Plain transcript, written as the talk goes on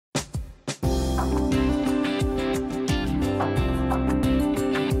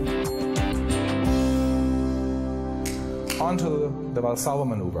on to the Valsalva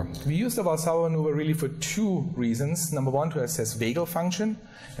maneuver. We use the Valsalva maneuver really for two reasons. Number one, to assess vagal function,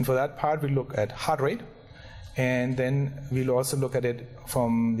 and for that part we look at heart rate, and then we'll also look at it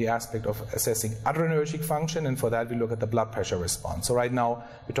from the aspect of assessing adrenergic function, and for that we look at the blood pressure response. So right now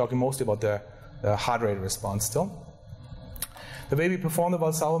we're talking mostly about the heart rate response still. The way we perform the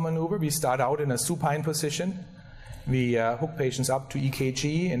Valsalva maneuver, we start out in a supine position. We hook patients up to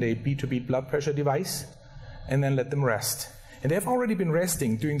EKG and a beat-to-beat blood pressure device, and then let them rest. And they've already been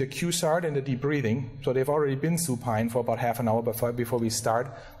resting during the Q-SART and the deep breathing, so they've already been supine for about half an hour before we start.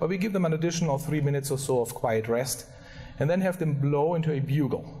 But we give them an additional 3 minutes or so of quiet rest, and then have them blow into a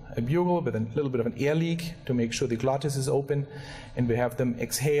bugle with a little bit of an air leak to make sure the glottis is open, and we have them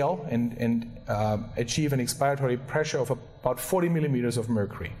exhale and achieve an expiratory pressure of about 40 millimeters of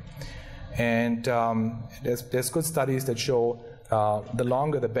mercury. And there's good studies that show the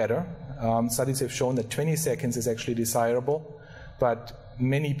longer the better. Studies have shown that 20 seconds is actually desirable, but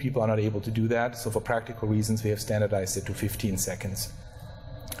many people are not able to do that, so for practical reasons we have standardized it to 15 seconds.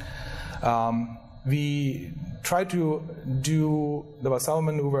 We try to do the Valsalva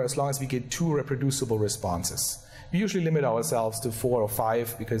maneuver as long as we get 2 reproducible responses. We usually limit ourselves to 4 or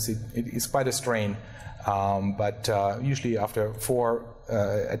 5 because it is quite a strain, but usually after 4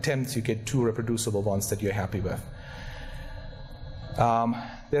 attempts you get 2 reproducible ones that you're happy with.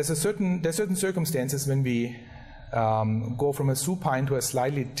 There's certain circumstances when we go from a supine to a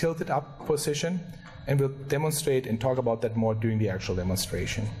slightly tilted up position, and we'll demonstrate and talk about that more during the actual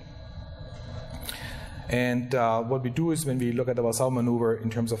demonstration. And what we do is when we look at the Valsalva maneuver in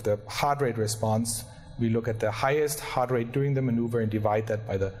terms of the heart rate response, we look at the highest heart rate during the maneuver and divide that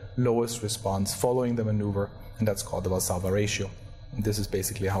by the lowest response following the maneuver, and that's called the Valsalva ratio. And this is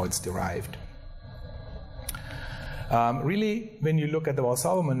basically how it's derived. Really, when you look at the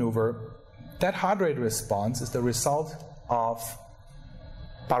Valsalva maneuver, that heart rate response is the result of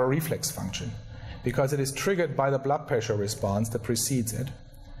baroreflex function, because it is triggered by the blood pressure response that precedes it.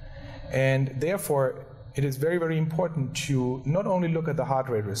 And therefore, it is very, very important to not only look at the heart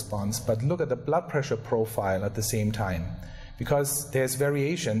rate response, but look at the blood pressure profile at the same time, because there's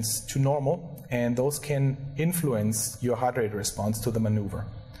variations to normal, and those can influence your heart rate response to the maneuver.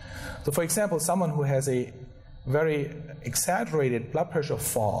 So for example, someone who has a very exaggerated blood pressure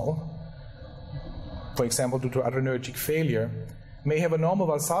fall, for example due to adrenergic failure, may have a normal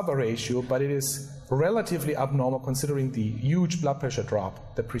Valsalva ratio, but it is relatively abnormal considering the huge blood pressure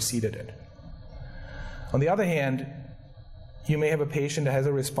drop that preceded it. On the other hand, you may have a patient that has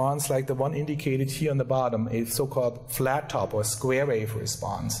a response like the one indicated here on the bottom, a so-called flat top or square wave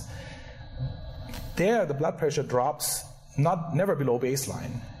response. There, the blood pressure drops never below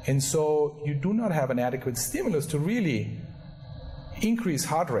baseline, and so you do not have an adequate stimulus to really increase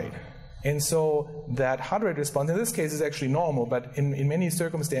heart rate. And so that heart rate response in this case is actually normal, but in many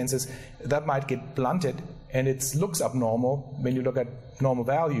circumstances that might get blunted, and it looks abnormal when you look at normal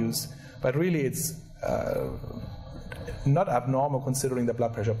values, but really it's not abnormal considering the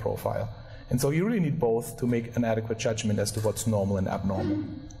blood pressure profile. And so you really need both to make an adequate judgment as to what's normal and abnormal.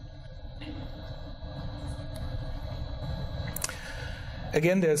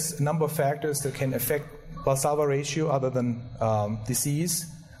 Again, there's a number of factors that can affect Valsalva ratio other than disease.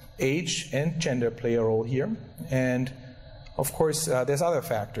 Age and gender play a role here. And of course, there's other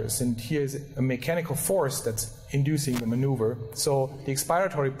factors. And here's a mechanical force that's inducing the maneuver. So the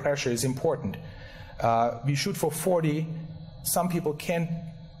expiratory pressure is important. We shoot for 40. Some people can't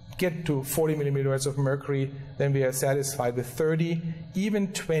get to 40 millimeters of mercury. Then we are satisfied with 30,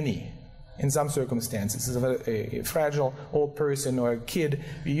 even 20. In some circumstances, as a fragile old person or a kid,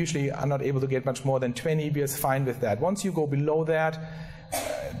 we usually are not able to get much more than 20. We are fine with that. Once you go below that,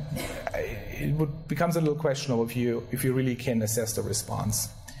 it becomes a little questionable if you really can assess the response.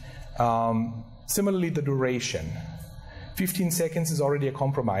 Similarly, the duration. 15 seconds is already a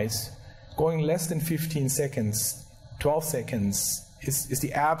compromise. Going less than 15 seconds, 12 seconds, is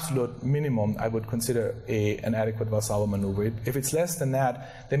the absolute minimum I would consider an adequate Valsalva maneuver. If it's less than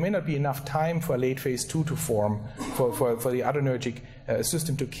that, there may not be enough time for a late phase 2 to form, for the adrenergic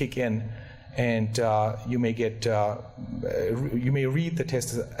system to kick in, and you may read the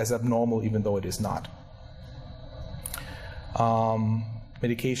test as abnormal even though it is not.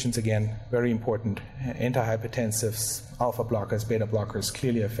 Medications, again, very important. Antihypertensives, alpha blockers, beta blockers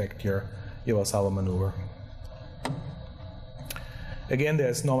clearly affect your Valsalva maneuver. Again,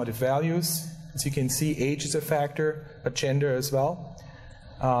 there's normative values. As you can see, age is a factor, but gender as well.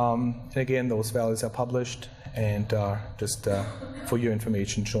 And again, those values are published and just for your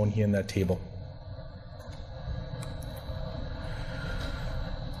information shown here in that table.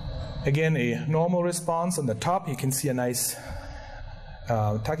 Again, a normal response. On the top, you can see a nice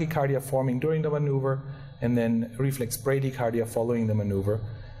tachycardia forming during the maneuver, and then reflex bradycardia following the maneuver.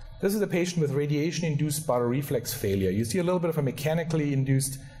 This is a patient with radiation-induced baroreflex failure. You see a little bit of a mechanically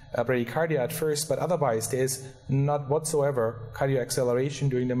induced bradycardia at first, but otherwise there's not whatsoever cardio acceleration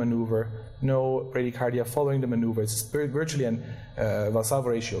during the maneuver, no bradycardia following the maneuver. It's virtually a Valsalva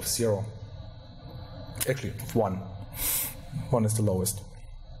ratio of 0. Actually, 1. 1 is the lowest.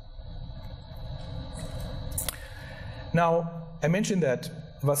 Now, I mentioned that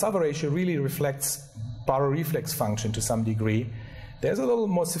Valsalva ratio really reflects baroreflex function to some degree. There's a little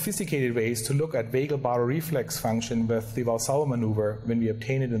more sophisticated ways to look at vagal baroreflex function with the Valsalva maneuver when we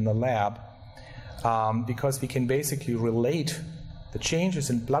obtain it in the lab, because we can basically relate the changes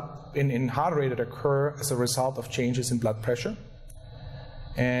in heart rate that occur as a result of changes in blood pressure.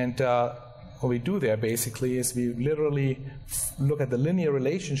 And what we do there basically is we literally look at the linear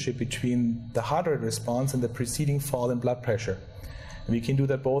relationship between the heart rate response and the preceding fall in blood pressure. And we can do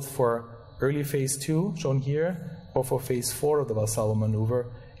that both for early phase 2, shown here, or for phase 4 of the Valsalva maneuver,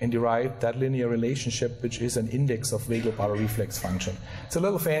 and derive that linear relationship, which is an index of vagal baroreflex function. It's a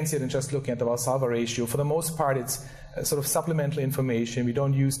little fancier than just looking at the Valsalva ratio. For the most part, it's sort of supplemental information. We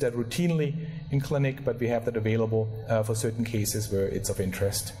don't use that routinely in clinic, but we have that available for certain cases where it's of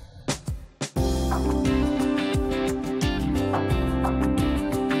interest.